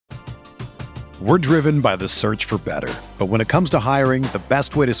We're driven by the search for better. But when it comes to hiring, the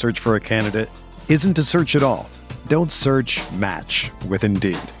best way to search for a candidate isn't to search at all. Don't search, match with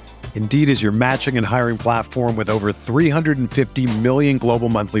Indeed. Indeed is your matching and hiring platform with over 350 million global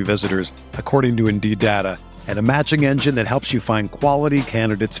monthly visitors, according to Indeed data, and a matching engine that helps you find quality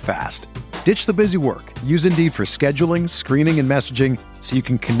candidates fast. Ditch the busy work. Use Indeed for scheduling, screening, and messaging so you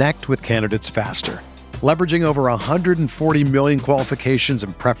can connect with candidates faster. Leveraging over 140 million qualifications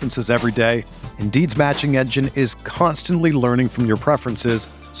and preferences every day, Indeed's matching engine is constantly learning from your preferences,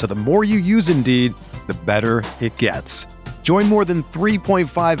 so the more you use Indeed, the better it gets. Join more than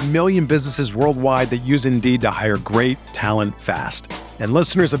 3.5 million businesses worldwide that use Indeed to hire great talent fast. And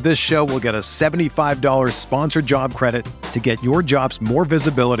listeners of this show will get a $75 sponsored job credit to get your jobs more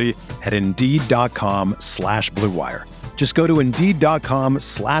visibility at Indeed.com/Blue Wire. Just go to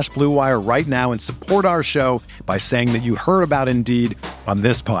Indeed.com/Blue Wire right now and support our show by saying that you heard about Indeed on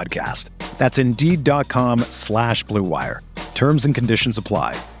this podcast. That's Indeed.com/Blue Wire. Terms and conditions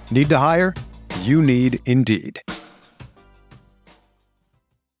apply. Need to hire? You need Indeed.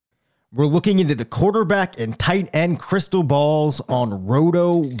 We're looking into the quarterback and tight end crystal balls on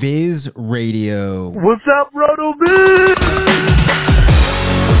RotoViz Radio. What's up, RotoViz?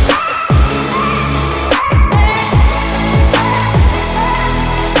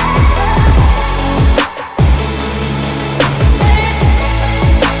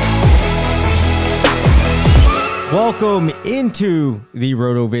 Welcome into the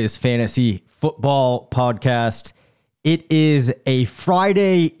RotoViz Fantasy Football Podcast. It is a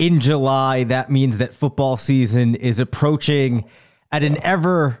Friday in July. That means that football season is approaching at an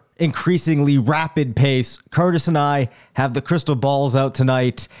ever increasingly rapid pace. Curtis and I have the crystal balls out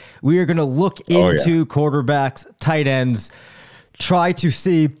tonight. We are going to look into quarterbacks, tight ends, try to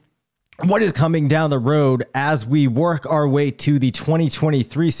see what is coming down the road as we work our way to the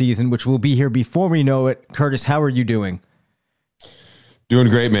 2023 season, which will be here before we know it. Curtis, how are you doing? Doing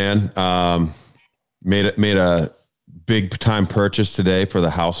great, man. Made a big time purchase today for the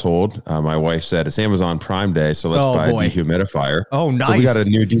household. My wife said it's Amazon Prime Day, so let's buy a dehumidifier. Oh, nice. So we got a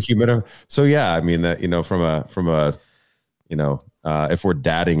new dehumidifier. So yeah, I mean, from a if we're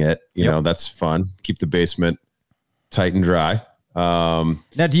dadding it, you know, that's fun. Keep the basement tight and dry. Now,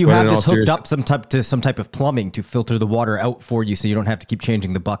 do you have this hooked up some type of plumbing to filter the water out for you so you don't have to keep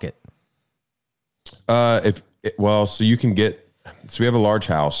changing the bucket? So you can get, so we have a large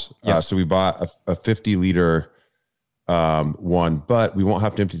house. So we bought a 50 liter one, but we won't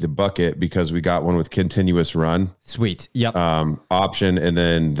have to empty the bucket because we got one with continuous run. Sweet. Yep. Option, and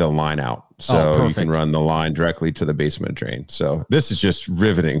then the line out. So you can run the line directly to the basement drain. So this is just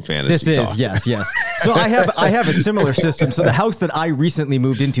riveting fantasy talk. Yes. So I have a similar system. So the house that I recently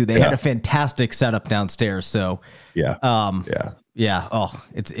moved into, they had a fantastic setup downstairs. So yeah. Oh,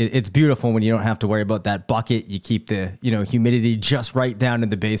 it's beautiful when you don't have to worry about that bucket. You keep the, humidity just right down in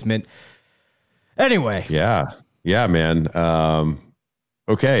the basement. Anyway. Yeah, man.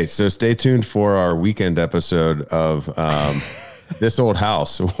 Okay, so stay tuned for our weekend episode of This Old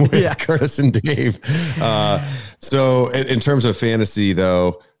House with Curtis and Dave. So in terms of fantasy,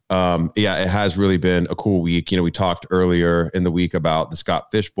 though, it has really been a cool week. We talked earlier in the week about the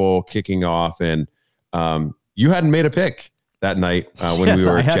Scott Fish Bowl kicking off, and you hadn't made a pick that night when we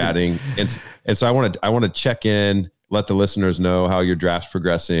were chatting, and so I want to check in, let the listeners know how your draft's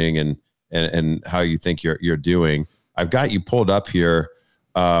progressing and how you think you're doing. I've got you pulled up here.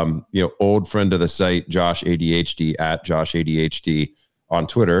 Old friend of the site, Josh ADHD at Josh ADHD on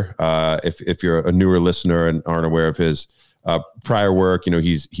Twitter. If you're a newer listener and aren't aware of his prior work,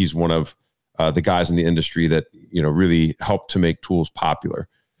 he's one of the guys in the industry that really helped to make tools popular.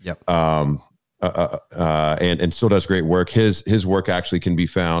 Yep. And still does great work. His work actually can be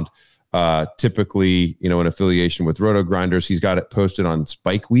found typically, in affiliation with Roto Grinders. He's got it posted on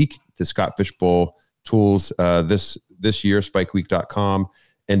Spike Week, the Scott Fish Bowl tools this year, spikeweek.com.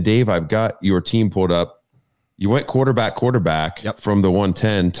 And Dave, I've got your team pulled up. You went quarterback from the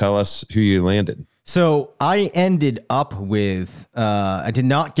 110. Tell us who you landed. So I ended up with, I did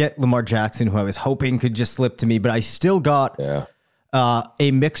not get Lamar Jackson, who I was hoping could just slip to me, but I still got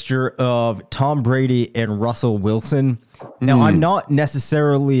a mixture of Tom Brady and Russell Wilson. Now, I'm not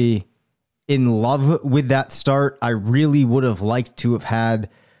necessarily in love with that start. I really would have liked to have had,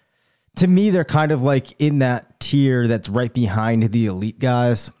 to me, they're kind of like in that tier that's right behind the elite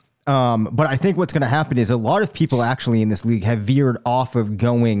guys. But I think what's going to happen is a lot of people actually in this league have veered off of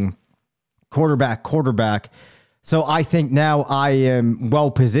going quarterback. So I think now I am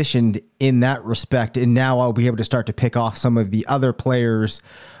well positioned in that respect. And now I'll be able to start to pick off some of the other players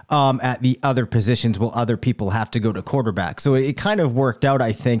at the other positions while other people have to go to quarterback. So it kind of worked out,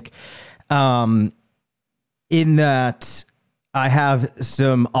 I think. in that I have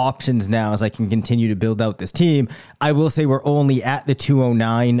some options now as I can continue to build out this team. I will say we're only at the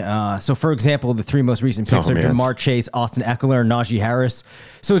 209. So, for example, the three most recent picks are Jamar Chase, Austin Eckler, and Najee Harris.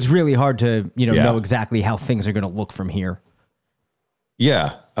 So it's really hard to know exactly how things are going to look from here.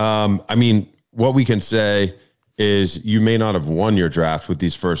 Yeah. I mean, what we can say is you may not have won your draft with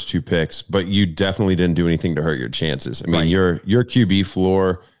these first two picks, but you definitely didn't do anything to hurt your chances. I mean, your QB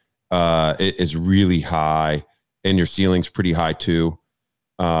floor is really high. And your ceiling's pretty high too.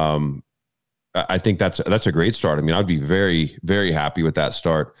 I think that's a great start. I mean, I'd be very, very happy with that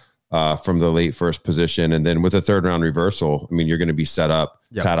start from the late first position. And then with a third round reversal, I mean, you're going to be set up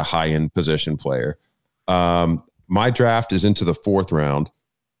to add a high end position player. My draft is into the fourth round.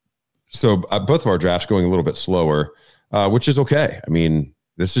 So both of our drafts going a little bit slower, which is okay. I mean,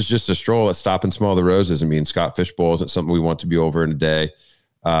 this is just a stroll at Stop and Smell the Roses. I mean, Scott Fishbowl isn't something we want to be over in a day.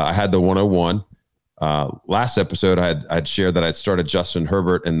 I had the 101. Last episode, I'd shared that I'd started Justin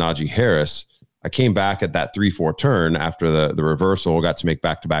Herbert and Najee Harris. I came back at that 3-4 turn after the reversal, got to make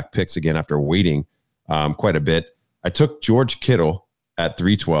back-to-back picks again after waiting quite a bit. I took George Kittle at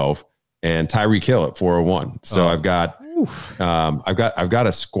 312 and Tyreek Hill at 401. So I've got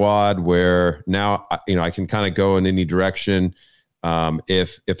a squad where now I can kind of go in any direction.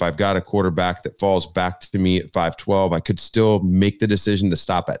 If I've got a quarterback that falls back to me at 512, I could still make the decision to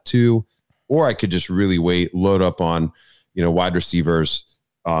stop at 2. Or I could just really load up on, wide receivers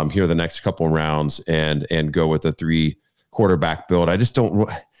here the next couple of rounds and go with a 3 quarterback build. I just don't,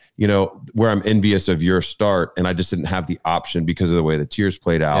 where I'm envious of your start, and I just didn't have the option because of the way the tiers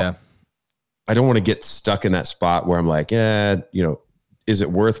played out. Yeah. I don't want to get stuck in that spot where I'm like, is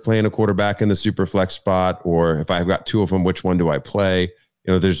it worth playing a quarterback in the super flex spot? Or if I've got 2 of them, which one do I play?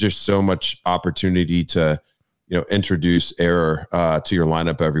 There's just so much opportunity to, introduce error to your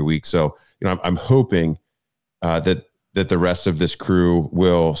lineup every week. So, I'm hoping that the rest of this crew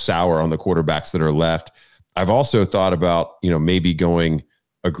will sour on the quarterbacks that are left. I've also thought about, maybe going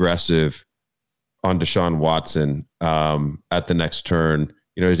aggressive on Deshaun Watson at the next turn.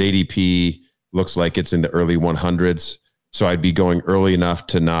 His ADP looks like it's in the early 100s. So I'd be going early enough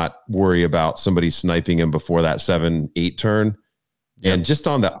to not worry about somebody sniping him before that 7-8 turn. Yep. And just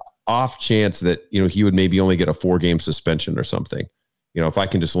on the off chance that, he would maybe only get a 4-game suspension or something. If I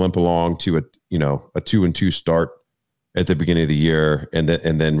can just limp along to a 2-2 start at the beginning of the year and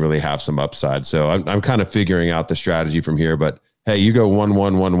then really have some upside. So I'm kind of figuring out the strategy from here, but hey, you go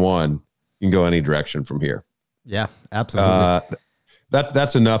 1-1-1-1, you can go any direction from here. Yeah, absolutely.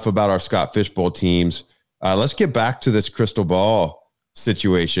 That's enough about our Scott Fishbowl teams. Let's get back to this crystal ball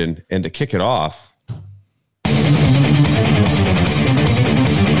situation, and to kick it off,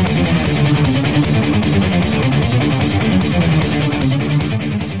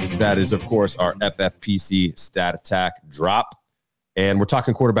 that is, of course, our FFPC Stat Attack drop. And we're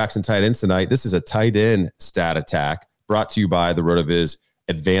talking quarterbacks and tight ends tonight. This is a tight end stat attack brought to you by the RotoViz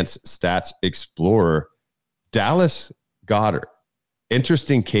Advanced Stats Explorer. Dallas Goedert.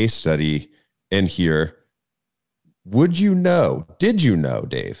 Interesting case study in here. Did you know,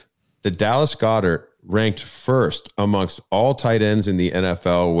 Dave, that Dallas Goedert ranked first amongst all tight ends in the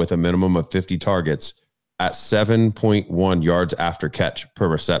NFL with a minimum of 50 targets at 7.1 yards after catch per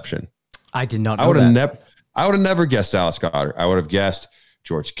reception? I did not know that. I would have never guessed Dallas Goedert. I would have guessed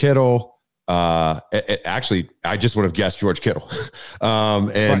George Kittle. Actually, I just would have guessed George Kittle. David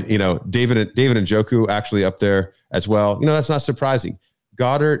Njoku actually up there as well. That's not surprising.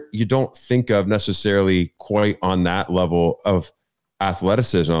 Goddard, you don't think of necessarily quite on that level of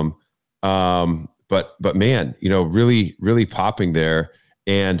athleticism. But man, really, really popping there.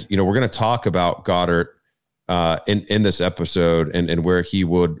 And, we're going to talk about Goddard in this episode and where he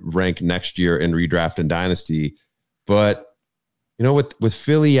would rank next year in redraft and dynasty. But, with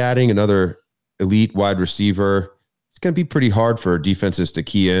Philly adding another elite wide receiver, it's going to be pretty hard for defenses to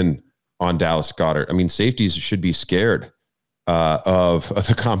key in on Dallas Goedert. I mean, safeties should be scared of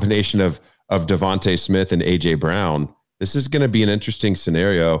the combination of Devontae Smith and AJ Brown. This is going to be an interesting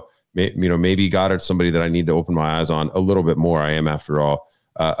scenario. Maybe Goddard's somebody that I need to open my eyes on a little bit more. I am, after all,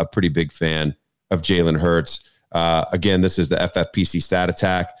 a pretty big fan of Jalen Hurts. Again, this is the FFPC Stat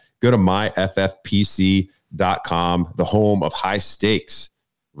Attack. Go to myffpc.com, the home of high stakes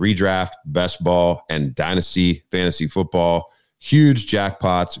redraft, best ball, and dynasty fantasy football. Huge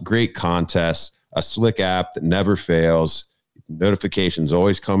jackpots, great contests, a slick app that never fails. Notifications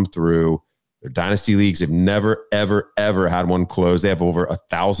always come through. Their dynasty leagues, they've never, ever, ever had one close. They have over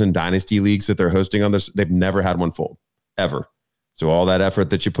 1,000 dynasty leagues that they're hosting on this. They've never had one fold, ever. So all that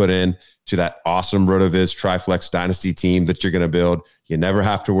effort that you put in to that awesome RotoViz Triflex dynasty team that you're going to build, You never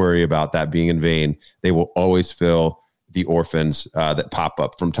have to worry about that being in vain. They will always fill the orphans that pop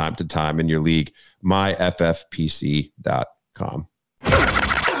up from time to time in your league. myffpc.com.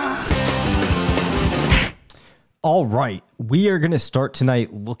 All right. We are going to start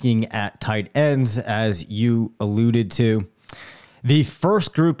tonight looking at tight ends, as you alluded to. The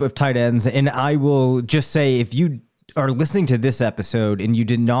first group of tight ends, and I will just say, if you are listening to this episode and you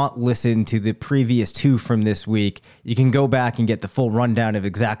did not listen to the previous two from this week, you can go back and get the full rundown of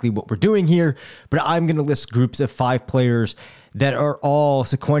exactly what we're doing here. But I'm going to list groups of 5 players that are all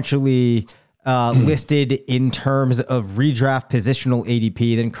sequentially listed in terms of redraft positional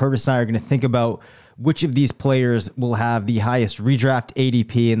ADP. Then Curtis and I are going to think about which of these players will have the highest redraft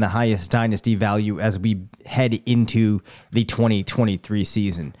ADP and the highest dynasty value as we head into the 2023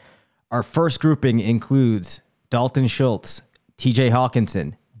 season. Our first grouping includes Dalton Schultz, TJ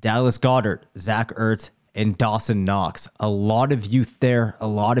Hawkinson, Dallas Goedert, Zach Ertz, and Dawson Knox. A lot of youth there, a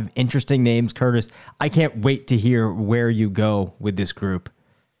lot of interesting names, Curtis. I can't wait to hear where you go with this group.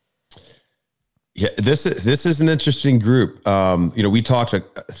 Yeah, this is an interesting group. We talked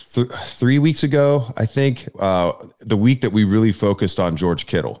 3 weeks ago, I think, the week that we really focused on George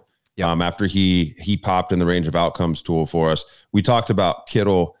Kittle. After he popped in the range of outcomes tool for us, we talked about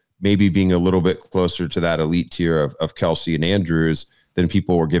Kittle maybe being a little bit closer to that elite tier of Kelsey and Andrews than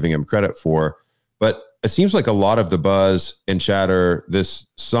people were giving him credit for. But it seems like a lot of the buzz and chatter this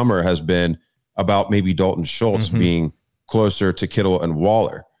summer has been about maybe Dalton Schultz being closer to Kittle and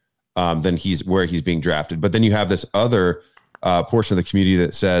Waller than he's being drafted. But then you have this other portion of the community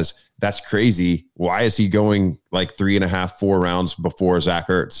that says, that's crazy. Why is he going like 3.5, 4 rounds before Zach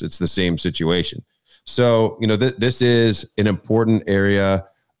Ertz? It's the same situation. So, this is an important area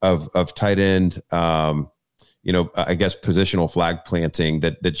of tight end, I guess positional flag planting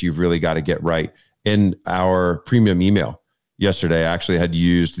that you've really got to get right. In our premium email yesterday, I actually had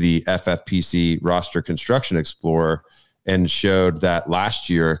used the FFPC roster construction explorer and showed that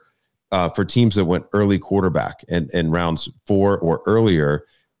last year, for teams that went early quarterback and in rounds 4 or earlier,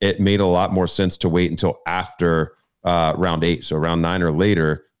 it made a lot more sense to wait until after round 8, so round 9 or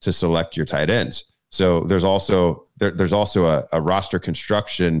later, to select your tight ends. So there's also a roster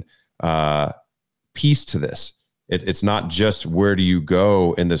construction piece to this. It's not just where do you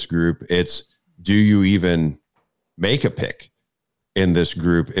go in this group. It's do you even make a pick in this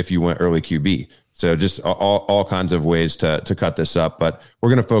group if you went early QB? So just all kinds of ways to cut this up, but we're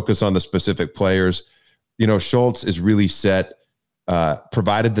going to focus on the specific players. Schultz is really set,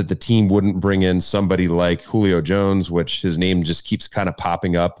 provided that the team wouldn't bring in somebody like Julio Jones, which his name just keeps kind of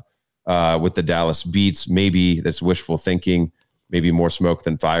popping up with the Dallas Beats. Maybe that's wishful thinking, maybe more smoke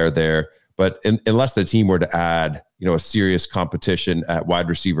than fire there. But unless the team were to add, a serious competition at wide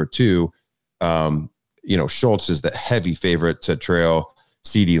receiver 2, Schultz is the heavy favorite to trail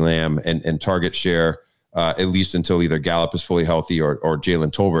CeeDee Lamb and target share, at least until either Gallup is fully healthy or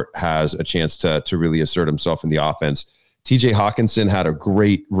Jalen Tolbert has a chance to really assert himself in the offense. TJ Hawkinson had a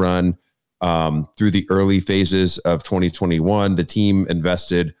great run through the early phases of 2021. The team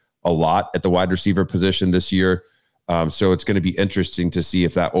invested a lot at the wide receiver position this year. So it's going to be interesting to see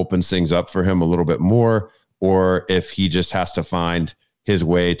if that opens things up for him a little bit more, or if he just has to find his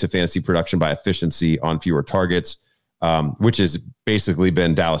way to fantasy production by efficiency on fewer targets. Which has basically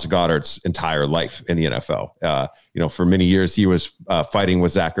been Dallas Goedert's entire life in the NFL. For many years, he was fighting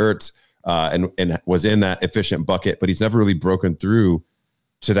with Zach Ertz and was in that efficient bucket, but he's never really broken through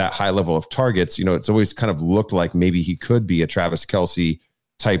to that high level of targets. It's always kind of looked like maybe he could be a Travis Kelce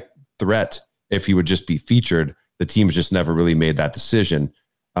type threat if he would just be featured. The team's just never really made that decision.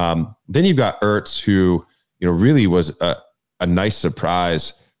 Then you've got Ertz, who really was a nice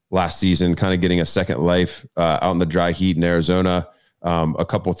surprise last season, kind of getting a second life out in the dry heat in Arizona. A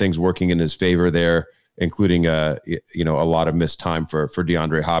couple of things working in his favor there, including a lot of missed time for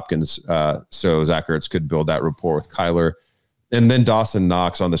DeAndre Hopkins. So Zach Ertz could build that rapport with Kyler. And then Dawson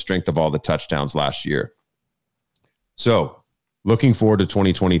Knox on the strength of all the touchdowns last year. So looking forward to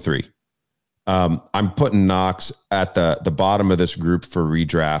 2023. I'm putting Knox at the bottom of this group for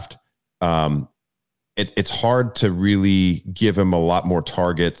redraft. It's hard to really give him a lot more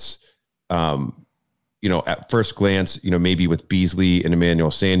targets. At first glance, maybe with Beasley and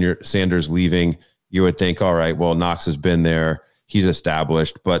Emmanuel Sanders leaving, you would think, all right, well, Knox has been there. He's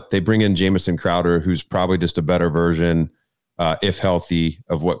established, but they bring in Jamison Crowder, who's probably just a better version, if healthy,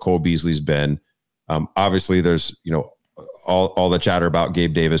 of what Cole Beasley's been. Obviously there's, all the chatter about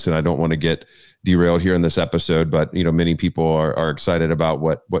Gabe Davis, and I don't want to get derailed here in this episode, but many people are excited about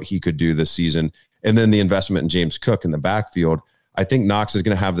what he could do this season. And then the investment in James Cook in the backfield. I think Knox is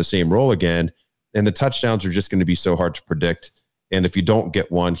going to have the same role again, and the touchdowns are just going to be so hard to predict And if you don't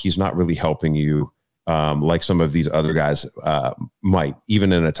get one, he's not really helping you like some of these other guys might.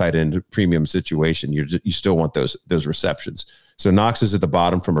 Even in a tight end premium situation, you still want those receptions. So Knox is at the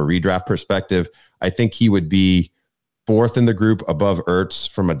bottom from a redraft perspective. I think he would be 4th in the group above Ertz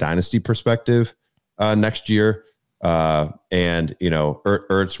from a dynasty perspective next year. And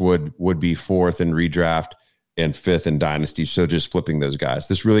Ertz would be 4th in redraft and 5th in dynasty. So just flipping those guys.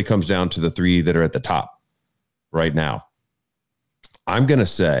 This really comes down to the 3 that are at the top right now. I'm going to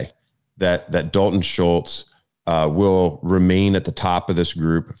say that Dalton Schultz will remain at the top of this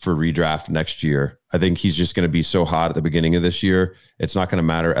group for redraft next year. I think he's just going to be so hot at the beginning of this year. It's not going to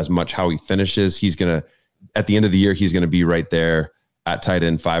matter as much how he finishes. He's going to, at the end of the year, he's going to be right there at tight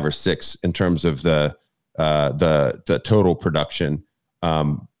end 5 or 6 in terms of the total production.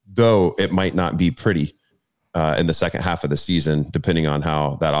 Though it might not be pretty in the second half of the season, depending on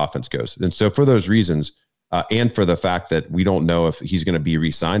how that offense goes. And so for those reasons, and for the fact that we don't know if he's going to be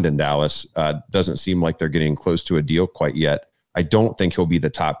re-signed in Dallas, doesn't seem like they're getting close to a deal quite yet. I don't think he'll be the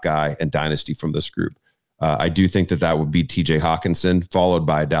top guy in dynasty from this group. I do think that would be TJ Hawkinson, followed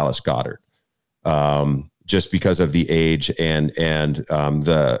by Dallas Goedert, just because of the age and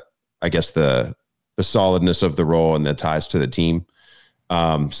the solidness of the role and the ties to the team.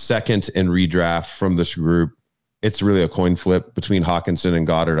 Second in redraft from this group, it's really a coin flip between Hawkinson and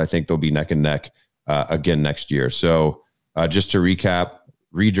Goddard. I think they'll be neck and neck again next year. So just to recap,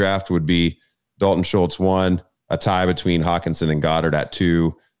 redraft would be Dalton Schultz 1, a tie between Hawkinson and Goddard at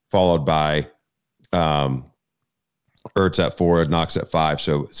 2, followed by Ertz at 4, Knox at 5.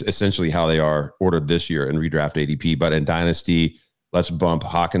 So it's essentially how they are ordered this year in redraft ADP. But in dynasty, let's bump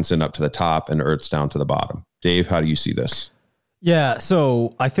Hawkinson up to the top and Ertz down to the bottom. Dave, how do you see this? Yeah,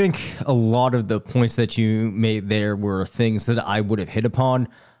 so I think a lot of the points that you made there were things that I would have hit upon.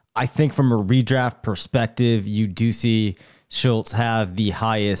 I think from a redraft perspective, you do see Schultz have the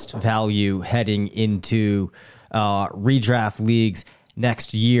highest value heading into redraft leagues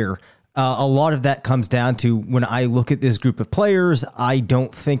next year. A lot of that comes down to when I look at this group of players, I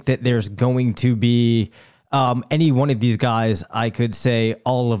don't think that there's going to be any one of these guys I could say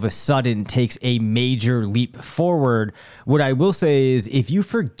all of a sudden takes a major leap forward. What I will say is if you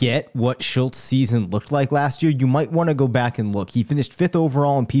forget what Schultz's season looked like last year, you might want to go back and look. He finished 5th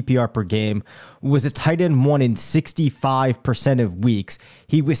overall in PPR per game, was a tight end 1 in 65% of weeks.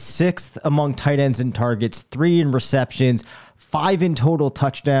 He was 6th among tight ends in targets, 3 in receptions, 5 in total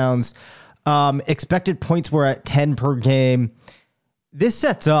touchdowns. Expected points were at 10 per game. This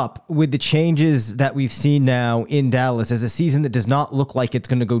sets up with the changes that we've seen now in Dallas as a season that does not look like it's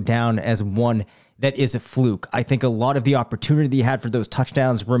going to go down as one that is a fluke. I think a lot of the opportunity he had for those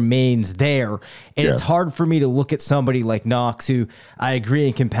touchdowns remains there. And it's hard for me to look at somebody like Knox, who I agree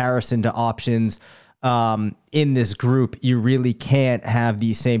in comparison to options in this group, you really can't have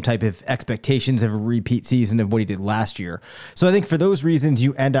the same type of expectations of a repeat season of what he did last year. So I think for those reasons,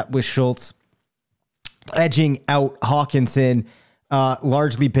 you end up with Schultz edging out Hawkinson,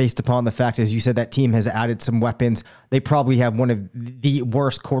 largely based upon the fact, as you said, that team has added some weapons. They probably have one of the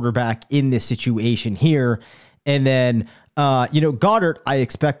worst quarterback in this situation here. And then, Goddard, I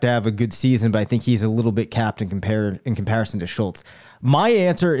expect to have a good season, but I think he's a little bit capped in comparison to Schultz. My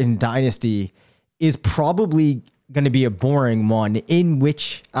answer in Dynasty is probably going to be a boring one, in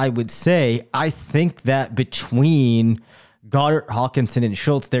which I would say I think that between Goddard, Hawkinson, and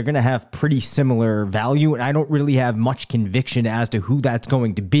Schultz, they're going to have pretty similar value, and I don't really have much conviction as to who that's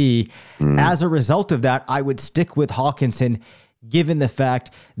going to be. As a result of that, I would stick with Hawkinson, given the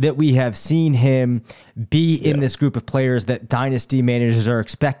fact that we have seen him be in this group of players that dynasty managers are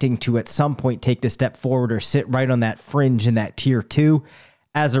expecting to at some point take the step forward or sit right on that fringe in that tier 2.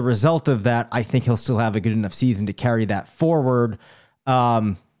 As a result of that, I think he'll still have a good enough season to carry that forward.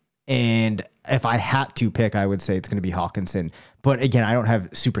 And if I had to pick, I would say it's going to be Hawkinson. But again, I don't have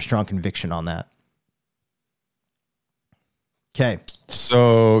super strong conviction on that. Okay.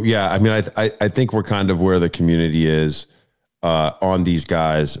 So, yeah, I mean, I think we're kind of where the community is on these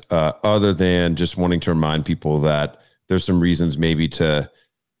guys, other than just wanting to remind people that there's some reasons maybe to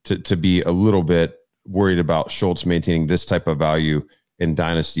be a little bit worried about Schultz maintaining this type of value in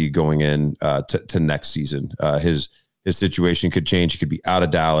Dynasty going in to next season. His situation could change. He could be out of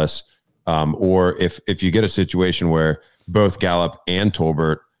Dallas. Or if you get a situation where both Gallup and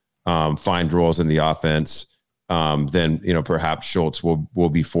Tolbert find roles in the offense, then perhaps Schultz will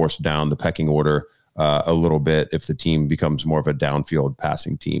be forced down the pecking order a little bit if the team becomes more of a downfield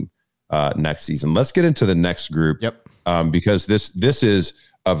passing team next season. Let's get into the next group. Yep. Because this is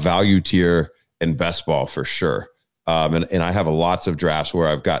a value tier in best ball for sure. And I have lots of drafts where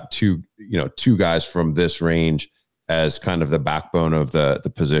I've got two guys from this range as kind of the backbone of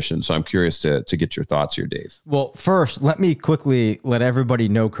the position. So I'm curious to get your thoughts here, Dave. Well, first, let me quickly let everybody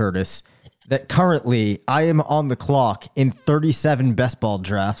know, Curtis, that currently I am on the clock in 37 best ball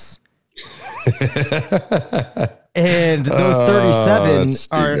drafts. And those 37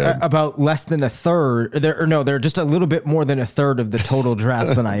 are about less than a third. They're just a little bit more than a third of the total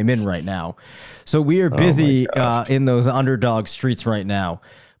drafts that I am in right now. So we are busy in those underdog streets right now.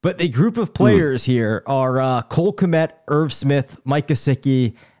 But the group of players here are Cole Kmet, Irv Smith, Mike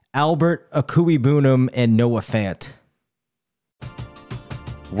Gesicki, Albert Akui-Bunam, and Noah Fant.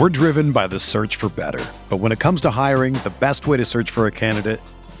 We're driven by the search for better. But when it comes to hiring, the best way to search for a candidate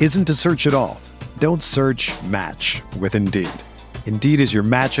isn't to search at all. Don't search, match with Indeed. Indeed is your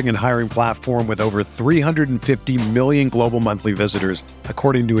matching and hiring platform with over 350 million global monthly visitors,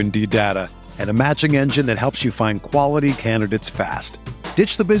 according to Indeed data, and a matching engine that helps you find quality candidates fast.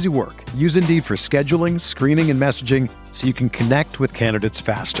 Ditch the busy work. Use Indeed for scheduling, screening, and messaging so you can connect with candidates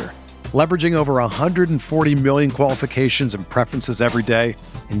faster. Leveraging over 140 million qualifications and preferences every day,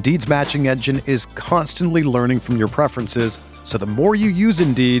 Indeed's matching engine is constantly learning from your preferences, so the more you use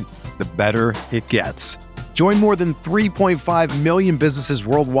Indeed, the better it gets. Join more than 3.5 million businesses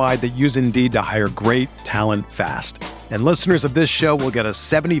worldwide that use Indeed to hire great talent fast. And listeners of this show will get a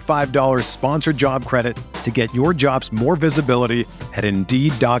 $75 sponsored job credit to get your jobs more visibility at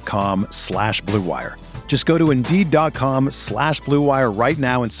Indeed.com/Blue Wire. Just go to Indeed.com/Blue Wire right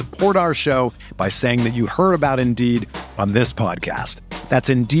now and support our show by saying that you heard about Indeed on this podcast. That's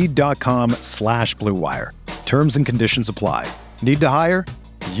Indeed.com/Blue Wire. Terms and conditions apply. Need to hire?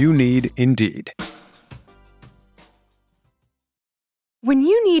 You need Indeed. When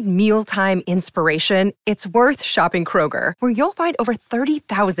you need mealtime inspiration, it's worth shopping Kroger, where you'll find over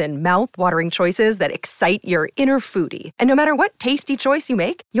 30,000 mouth-watering choices that excite your inner foodie. And no matter what tasty choice you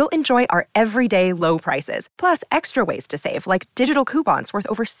make, you'll enjoy our everyday low prices, plus extra ways to save, like digital coupons worth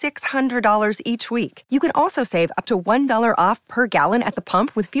over $600 each week. You can also save up to $1 off per gallon at the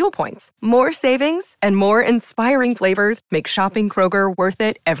pump with fuel points. More savings and more inspiring flavors make shopping Kroger worth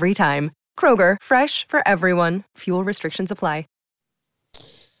it every time. Kroger, fresh for everyone. Fuel restrictions apply.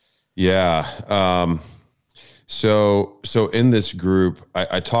 Yeah. So in this group,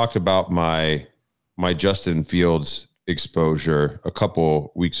 I talked about my Justin Fields exposure a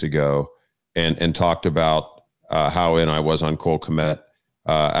couple weeks ago and talked about how in I was on Cole Kmet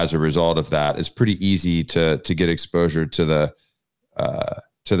as a result of that. It's pretty easy to get exposure to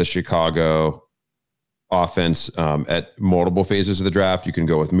the Chicago offense at multiple phases of the draft. You can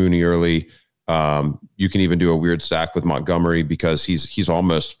go with Mooney early. You can even do a weird stack with Montgomery because he's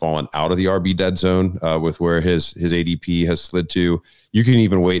almost fallen out of the RB dead zone with where his ADP has slid to. You can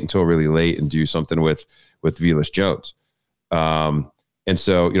even wait until really late and do something with Velus Jones. And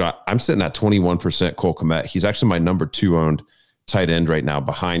so, I'm sitting at 21% Cole Kmet. He's actually my number 2 owned tight end right now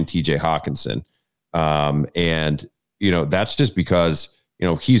behind TJ Hawkinson. And that's just because,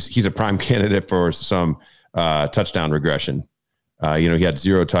 he's a prime candidate for some touchdown regression. He had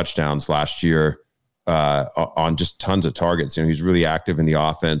 0 touchdowns last year on just tons of targets. He's really active in the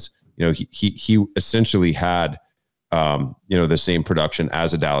offense. He essentially had, the same production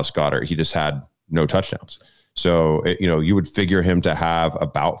as a Dallas Goedert. He just had no touchdowns. So, you would figure him to have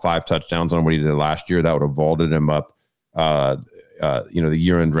about 5 touchdowns on what he did last year. That would have vaulted him up, the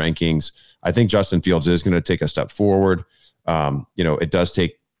year-end rankings. I think Justin Fields is going to take a step forward. It does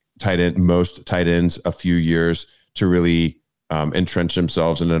take most tight ends a few years to really entrench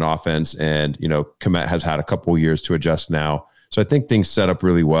themselves in an offense. And, Kmet has had a couple years to adjust now. So I think things set up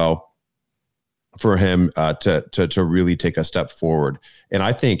really well for him to really take a step forward. And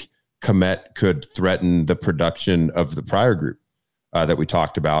I think Kmet could threaten the production of the prior group that we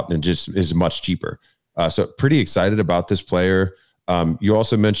talked about and just is much cheaper. So pretty excited about this player. You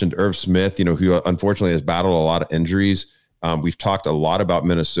also mentioned Irv Smith, who unfortunately has battled a lot of injuries. We've talked a lot about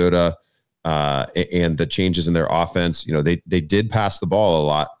Minnesota and the changes in their offense. They did pass the ball a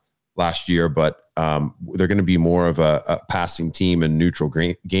lot last year, but they're going to be more of a passing team in neutral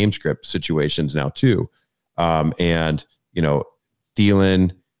game script situations now too. And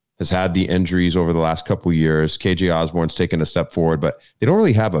Thielen has had the injuries over the last couple of years. KJ Osborne's taken a step forward, but they don't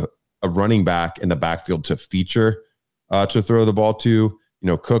really have a running back in the backfield to feature to throw the ball to.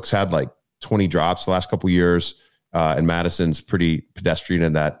 Cook's had like 20 drops the last couple of years. And Madison's pretty pedestrian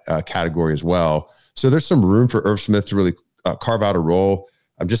in that category as well. So there's some room for Irv Smith to really carve out a role.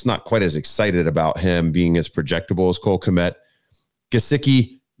 I'm just not quite as excited about him being as projectable as Cole Kmet.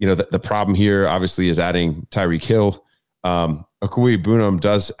 Gesicki, the problem here obviously is adding Tyreek Hill. Akui-Bunam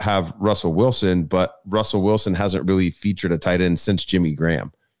does have Russell Wilson, but Russell Wilson hasn't really featured a tight end since Jimmy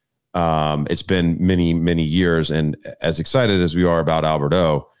Graham. It's been many, many years. And as excited as we are about Albert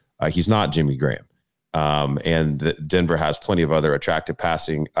O, he's not Jimmy Graham. And Denver has plenty of other attractive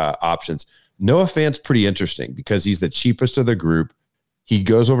passing options. Noah Fant's pretty interesting because he's the cheapest of the group. He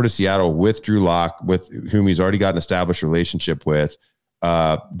goes over to Seattle with Drew Lock, with whom he's already got an established relationship with.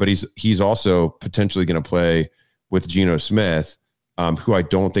 But he's also potentially going to play with Geno Smith, who I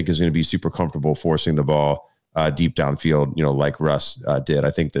don't think is going to be super comfortable forcing the ball deep downfield, like Russ did.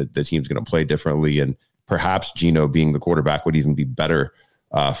 I think that the team's going to play differently, and perhaps Geno being the quarterback would even be better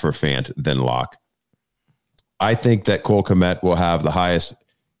for Fant than Lock. I think that Cole Kmet will have the highest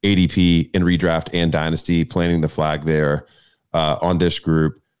ADP in redraft and dynasty, planting the flag there on this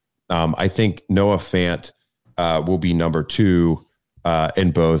group. I think Noah Fant will be number 2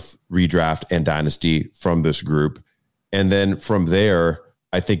 in both redraft and dynasty from this group. And then from there,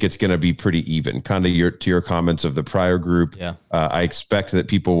 I think it's going to be pretty even, kind of to your comments of the prior group. Yeah. I expect that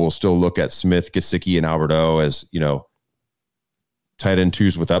people will still look at Smith, Gesicki, and Albert O as, tight end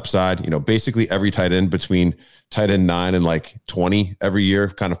 2s with upside. Basically every tight end between tight end 9 and like 20 every year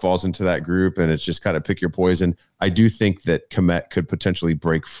kind of falls into that group, and it's just kind of pick your poison. I do think that Kmet could potentially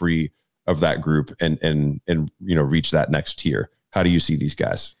break free of that group and reach that next tier. How do you see these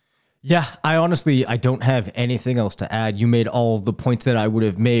guys? Yeah, I don't have anything else to add. You made all the points that I would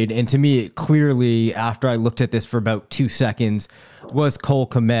have made. And to me, clearly, after I looked at this for about 2 seconds, was Cole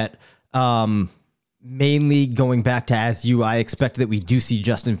Kmet. Mainly going back to I expect that we do see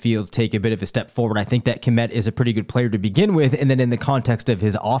Justin Fields take a bit of a step forward. I think that Kmet is a pretty good player to begin with. And then in the context of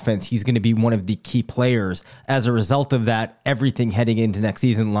his offense, he's going to be one of the key players. As a result of that, everything heading into next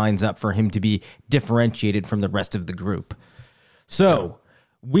season lines up for him to be differentiated from the rest of the group. So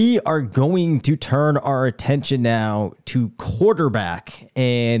we are going to turn our attention now to quarterback,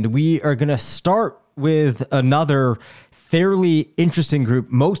 and we are going to start with another fairly interesting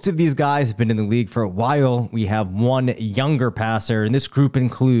group. Most of these guys have been in the league for a while. We have one younger passer, and this group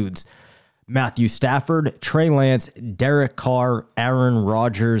includes Matthew Stafford, Trey Lance, Derek Carr, Aaron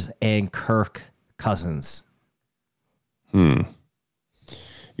Rodgers, and Kirk Cousins. Yeah,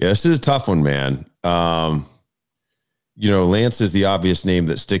 this is a tough one, man. Lance is the obvious name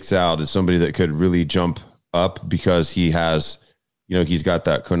that sticks out as somebody that could really jump up because he has, he's got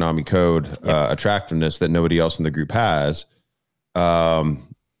that Konami code attractiveness that nobody else in the group has. And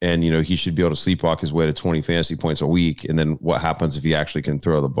he should be able to sleepwalk his way to 20 fantasy points a week. And then what happens if he actually can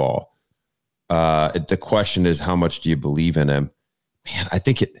throw the ball? The question is, how much do you believe in him? Man, I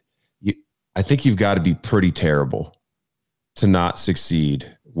think you've got to be pretty terrible to not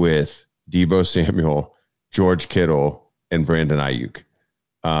succeed with Deebo Samuel, George Kittle, and Brandon Ayuk.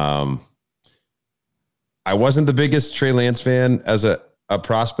 I wasn't the biggest Trey Lance fan as a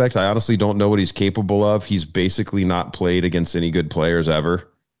prospect. I honestly don't know what he's capable of. He's basically not played against any good players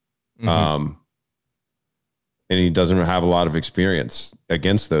ever. And he doesn't have a lot of experience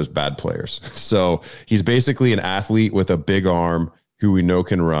against those bad players. So he's basically an athlete with a big arm who we know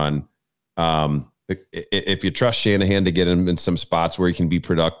can run. If you trust Shanahan to get him in some spots where he can be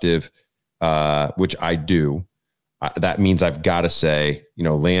productive, which I do, that means I've got to say,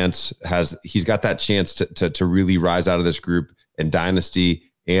 Lance he's got that chance to really rise out of this group in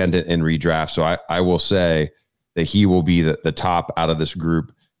dynasty and in redraft. So I will say that he will be the top out of this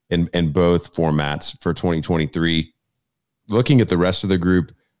group in both formats for 2023. Looking at the rest of the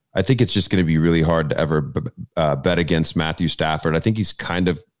group, I think it's just going to be really hard to ever bet against Matthew Stafford. I think he's kind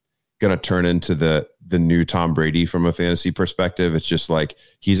of going to turn into the new Tom Brady from a fantasy perspective. It's just like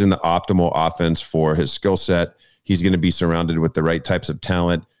he's in the optimal offense for his skill set. He's going to be surrounded with the right types of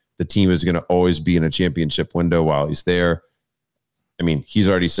talent. The team is going to always be in a championship window while he's there. I mean, he's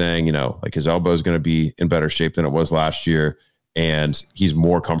already saying, his elbow is going to be in better shape than it was last year, and he's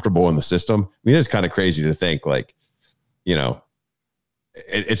more comfortable in the system. I mean, it's kind of crazy to think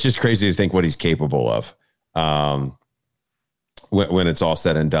it's just crazy to think what he's capable of when it's all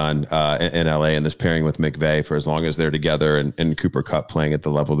said and done in LA, and this pairing with McVay for as long as they're together, and Cooper Kupp playing at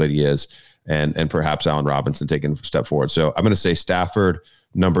the level that he is. And perhaps Allen Robinson taking a step forward. So I'm going to say Stafford,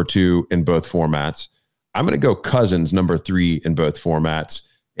 number 2 in both formats. I'm going to go Cousins, number 3 in both formats.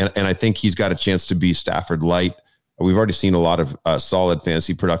 And I think he's got a chance to be Stafford light. We've already seen a lot of solid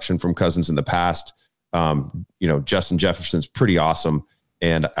fantasy production from Cousins in the past. Justin Jefferson's pretty awesome.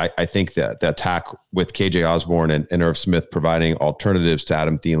 And I think that the attack with KJ Osborne and Irv Smith providing alternatives to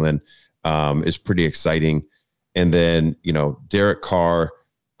Adam Thielen is pretty exciting. And then, Derek Carr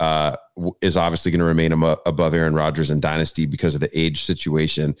is obviously going to remain above Aaron Rodgers in dynasty because of the age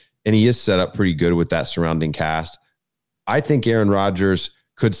situation. And he is set up pretty good with that surrounding cast. I think Aaron Rodgers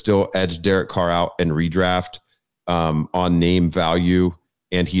could still edge Derek Carr out and redraft on name value.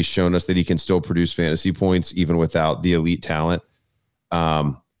 and he's shown us that he can still produce fantasy points even without the elite talent.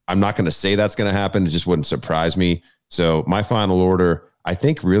 I'm not going to say that's going to happen. It just wouldn't surprise me. So my final order, I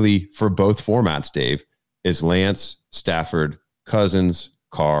think really for both formats, Dave, is Lance, Stafford, Cousins,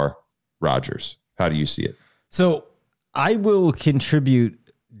 Carr, Rodgers. How do you see it? So I will contribute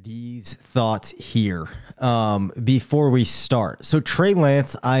these thoughts here before we start. So Trey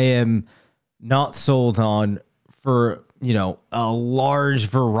Lance, I am not sold on for, a large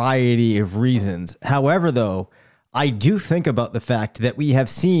variety of reasons. However, though, I do think about the fact that we have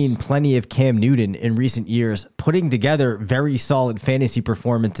seen plenty of Cam Newton in recent years putting together very solid fantasy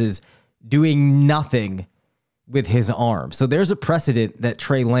performances, doing nothing with his arm. So there's a precedent that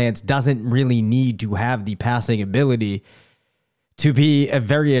Trey Lance doesn't really need to have the passing ability to be a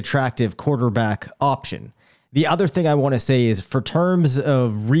very attractive quarterback option. The other thing I want to say is for terms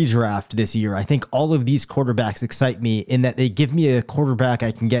of redraft this year, I think all of these quarterbacks excite me in that they give me a quarterback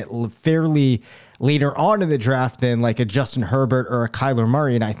I can get fairly later on in the draft than like a Justin Herbert or a Kyler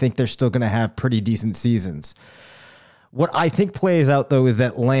Murray, and I think they're still going to have pretty decent seasons. What I think plays out, though, is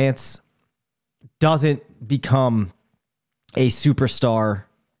that Lance doesn't become a superstar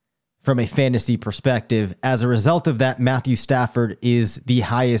from a fantasy perspective. As a result of that, Matthew Stafford is the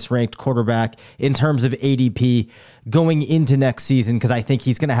highest ranked quarterback in terms of ADP going into next season, because I think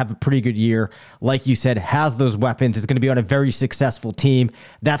he's going to have a pretty good year. Like you said, has those weapons, is going to be on a very successful team.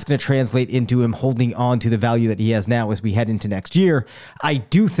 That's going to translate into him holding on to the value that he has now as we head into next year. I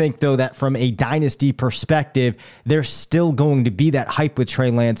do think, though, that from a dynasty perspective, there's still going to be that hype with Trey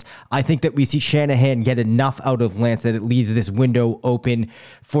Lance. I think that we see Shanahan get enough out of Lance that it leaves this window open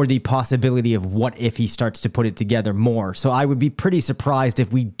for the possibility of what if he starts to put it together more. So I would be pretty surprised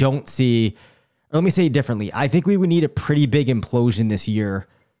if we don't see, or let me say it differently. I think we would need a pretty big implosion this year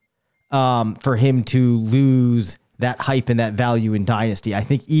for him to lose that hype and that value in dynasty. I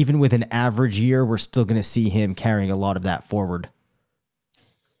think even with an average year, we're still going to see him carrying a lot of that forward.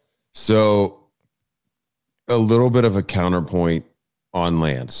 So a little bit of a counterpoint on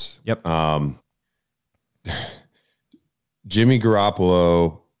Lance. Yep. Jimmy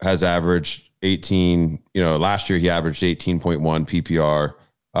Garoppolo has averaged 18, last year he averaged 18.1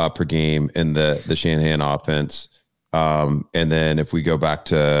 PPR per game in the Shanahan offense. And then if we go back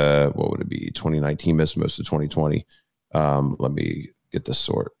to, what would it be? 2019, missed most of 2020. Let me get this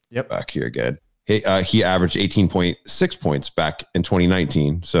sort back here again. He averaged 18.6 points back in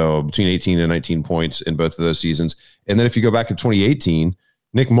 2019. So between 18 and 19 points in both of those seasons. And then if you go back to 2018,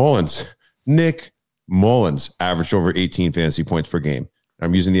 Nick Mullins averaged over 18 fantasy points per game.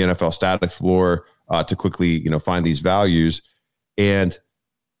 I'm using the NFL Stat Explorer to quickly, find these values. And,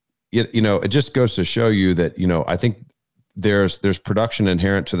 it just goes to show you that, I think there's production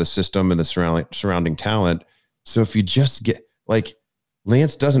inherent to the system and the surrounding talent. So if you just get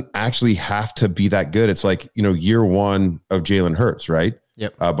Lance doesn't actually have to be that good. It's like, year one of Jalen Hurts, right?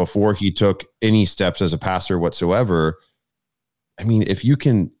 Yep. Before he took any steps as a passer whatsoever. I mean, if you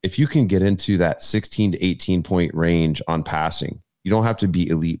can get into that 16 to 18 point range on passing, you don't have to be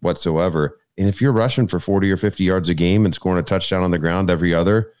elite whatsoever. And if you're rushing for 40 or 50 yards a game and scoring a touchdown on the ground every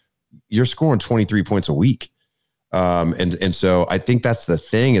other, you're scoring 23 points a week. And so I think that's the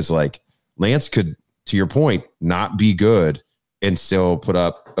thing is Lance could, to your point, not be good and still put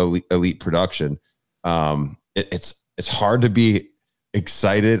up elite production. It's hard to be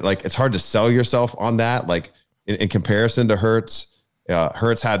excited. It's hard to sell yourself on that. In comparison to Hurts,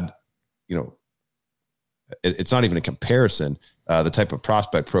 Hurts had, it's not even a comparison. The type of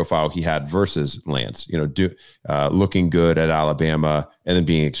prospect profile he had versus Lance, looking good at Alabama and then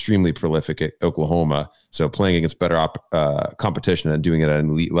being extremely prolific at Oklahoma. So playing against better competition and doing it at an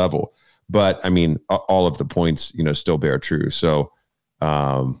elite level. But I mean, all of the points, still bear true. So,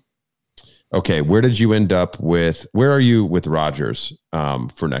 okay. Where did you end up with, where are you with Rodgers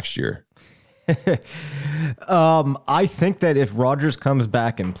for next year? I think that if Rodgers comes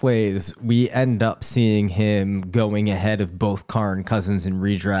back and plays, we end up seeing him going ahead of both Carr and Cousins in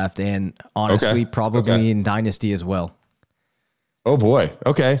redraft, and honestly, probably in dynasty as well. Oh boy.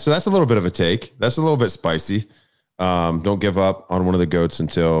 Okay. So that's a little bit of a take. That's a little bit spicy. Don't give up on one of the GOATs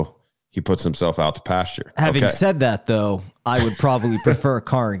until he puts himself out to pasture. Having said that, though, I would probably prefer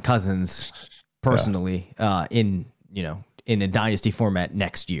Carr and Cousins personally in a dynasty format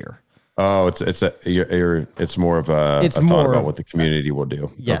next year. Oh, it's more of a thought about what the community will do.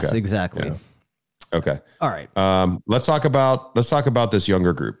 Yes, okay. Exactly. Yeah. Okay. All right. Let's talk about this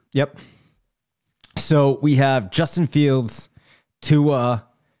younger group. Yep. So we have Justin Fields, Tua,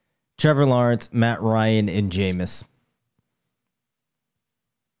 Trevor Lawrence, Matt Ryan, and Jameis.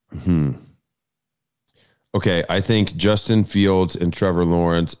 Okay, I think Justin Fields and Trevor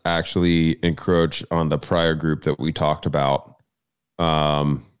Lawrence actually encroach on the prior group that we talked about.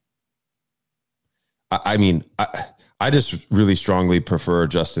 I just really strongly prefer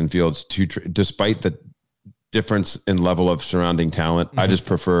Justin Fields despite the difference in level of surrounding talent. I just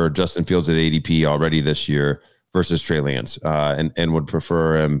prefer Justin Fields at ADP already this year versus Trey Lance, and would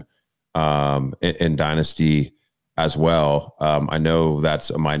prefer him in Dynasty as well. I know that's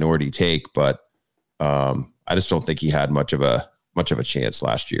a minority take, but I just don't think he had much of a chance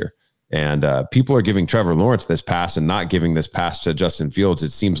last year. And people are giving Trevor Lawrence this pass and not giving this pass to Justin Fields.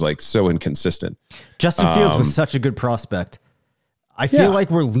 It seems like so inconsistent. Justin Fields was such a good prospect. I feel like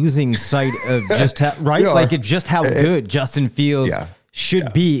we're losing sight of just how good Justin Fields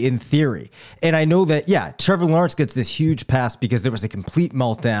should be in theory. And I know that, Trevor Lawrence gets this huge pass because there was a complete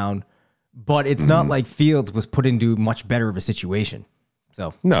meltdown, but it's not like Fields was put into much better of a situation.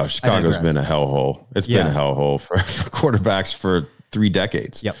 So no, Chicago's been a hellhole. It's been a hellhole for quarterbacks for 3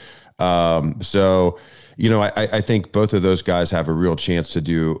 decades. Yep. So, I think both of those guys have a real chance to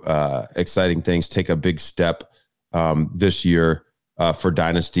do exciting things, take a big step this year for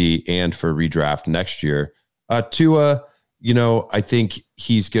Dynasty and for redraft next year. Tua, I think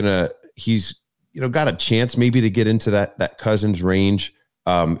he's got a chance maybe to get into that Cousins range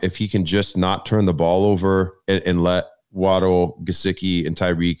if he can just not turn the ball over and let Waddle, Gesicki, and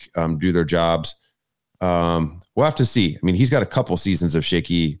Tyreek do their jobs. We'll have to see. I mean, he's got a couple seasons of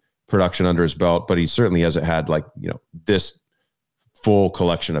shaky production under his belt, but he certainly hasn't had this full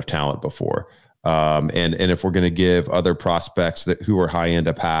collection of talent before. And if we're going to give other prospects who are high end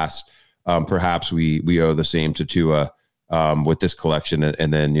a pass, perhaps we owe the same to Tua with this collection,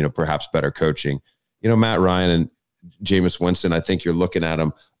 and then perhaps better coaching. Matt Ryan and Jameis Winston, I think you're looking at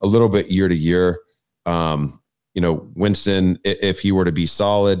them a little bit year to year. Winston, if he were to be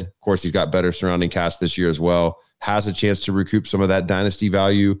solid, of course, he's got better surrounding cast this year as well, has a chance to recoup some of that dynasty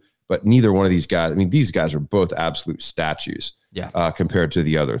value, but neither one of these guys, these guys are both absolute statues compared to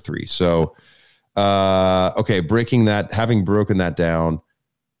the other three. So, having broken that down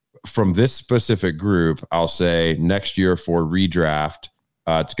from this specific group, I'll say next year for redraft,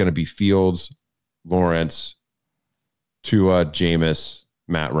 it's going to be Fields, Lawrence, Tua, Jameis,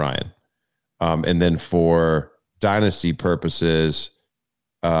 Matt Ryan. And then for dynasty purposes,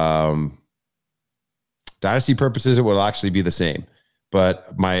 it will actually be the same. But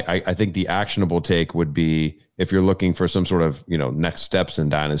I think the actionable take would be, if you're looking for some sort of next steps in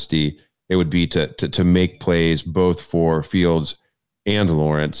dynasty, it would be to make plays both for Fields and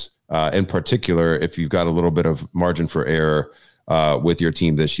Lawrence. In particular, if you've got a little bit of margin for error with your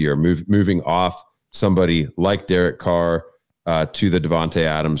team this year, moving off somebody like Derek Carr to the Davante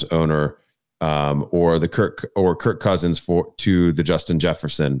Adams owner, or Kirk Cousins to the Justin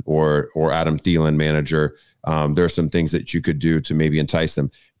Jefferson or Adam Thielen manager. There are some things that you could do to maybe entice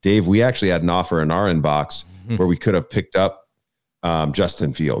them. Dave, we actually had an offer in our inbox where we could have picked up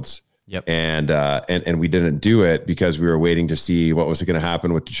Justin Fields. Yep. And we didn't do it because we were waiting to see what was going to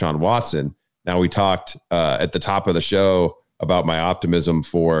happen with Deshaun Watson. Now, we talked at the top of the show about my optimism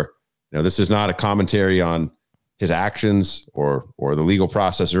for, this is not a commentary on his actions or the legal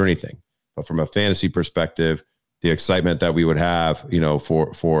process or anything, but from a fantasy perspective, the excitement that we would have,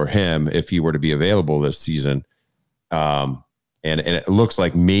 for him if he were to be available this season. And it looks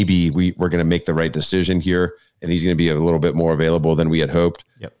like maybe we're going to make the right decision here, and he's going to be a little bit more available than we had hoped.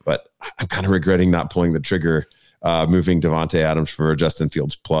 Yep. But I'm kind of regretting not pulling the trigger, moving Davante Adams for Justin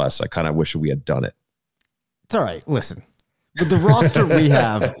Fields plus. I kind of wish we had done it. It's all right. Listen, with the roster we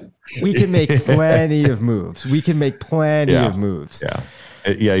have, we can make plenty of moves. Of moves. Yeah.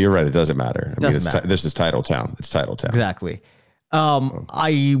 Yeah, you're right. It doesn't matter. This is title town. It's title town. Exactly.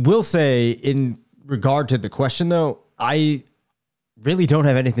 I will say, in regard to the question, though, I really don't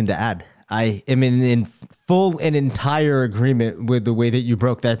have anything to add. I am in full and entire agreement with the way that you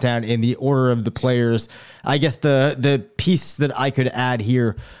broke that down in the order of the players. I guess the piece that I could add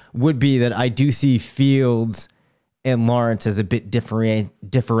here would be that I do see Fields and Lawrence as a bit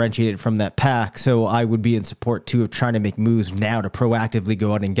differentiated from that pack. So I would be in support too of trying to make moves now to proactively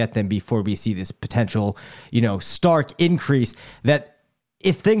go out and get them before we see this potential, stark increase that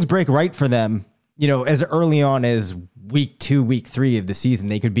if things break right for them, as early on as week 2, week 3 of the season,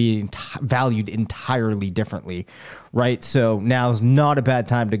 they could be valued entirely differently. Right. So now's not a bad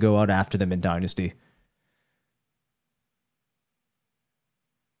time to go out after them in Dynasty.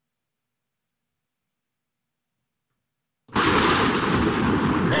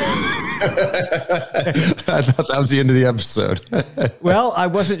 I thought that was the end of the episode. Well, I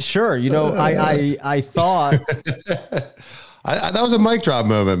wasn't sure. I thought That was a mic drop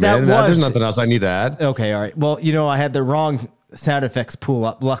moment, man. There's nothing else I need to add. Okay, all right. Well, I had the wrong sound effects pull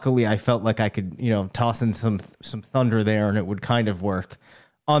up. Luckily, I felt like I could, toss in some thunder there, and it would kind of work.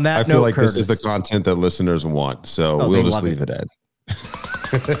 On that note, I feel like Curtis, this is the content that listeners want, so we'll just leave it at.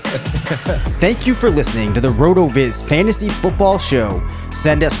 Thank you for listening to the RotoViz Fantasy Football Show.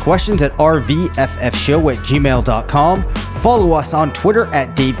 Send us questions at rvffshow@gmail.com. Follow us on Twitter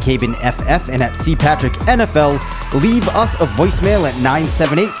at DaveCabinFF and at CPatrickNFL. Leave us a voicemail at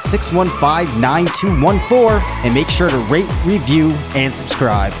 978-615-9214 and make sure to rate, review, and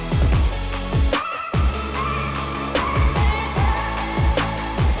subscribe.